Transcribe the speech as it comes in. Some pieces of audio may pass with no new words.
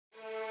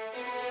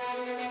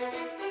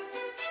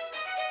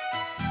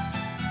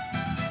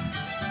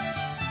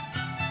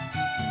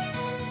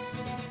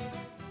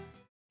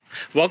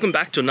Welcome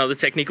back to another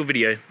technical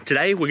video.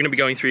 Today we're going to be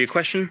going through your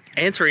question,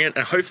 answering it,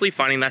 and hopefully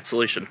finding that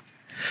solution.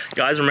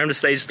 Guys, remember to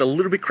stay just a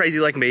little bit crazy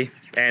like me,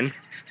 and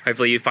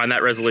hopefully you find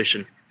that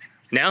resolution.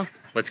 Now,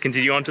 let's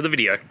continue on to the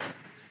video.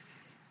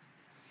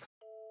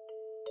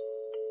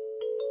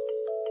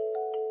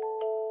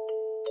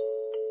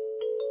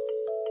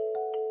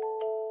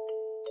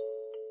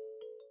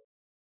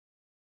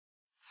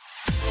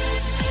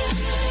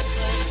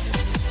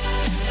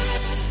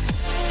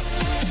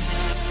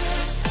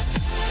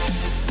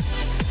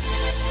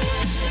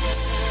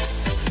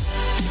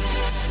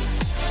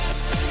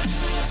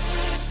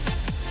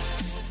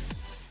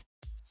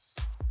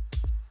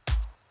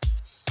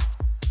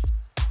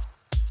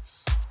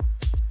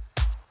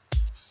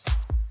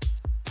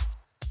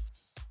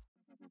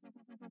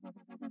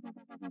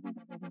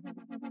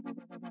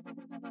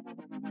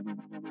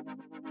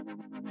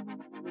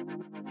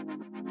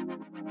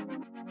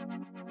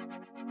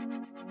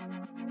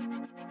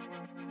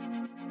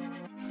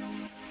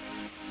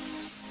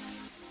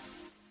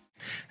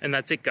 And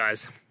that's it,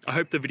 guys. I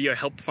hope the video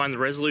helped find the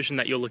resolution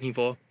that you're looking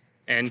for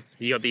and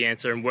you got the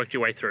answer and worked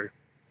your way through.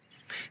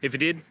 If it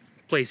did,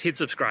 please hit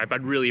subscribe.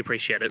 I'd really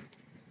appreciate it.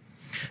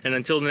 And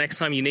until the next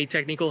time you need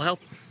technical help,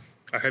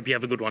 I hope you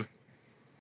have a good one.